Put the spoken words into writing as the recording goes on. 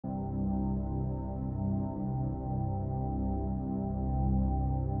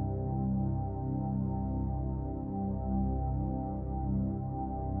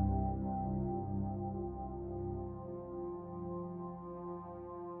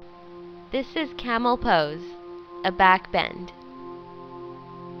This is Camel Pose, a back bend.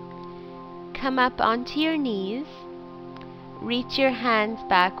 Come up onto your knees. Reach your hands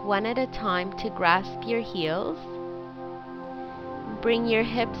back one at a time to grasp your heels. Bring your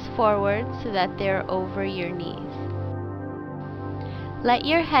hips forward so that they're over your knees. Let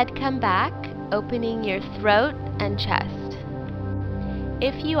your head come back, opening your throat and chest.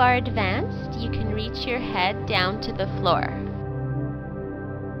 If you are advanced, you can reach your head down to the floor.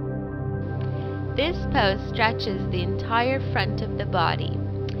 This pose stretches the entire front of the body,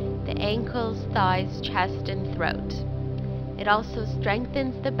 the ankles, thighs, chest, and throat. It also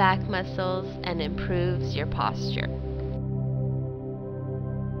strengthens the back muscles and improves your posture.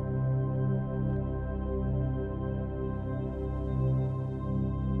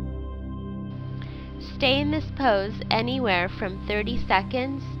 Stay in this pose anywhere from 30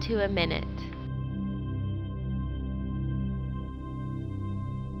 seconds to a minute.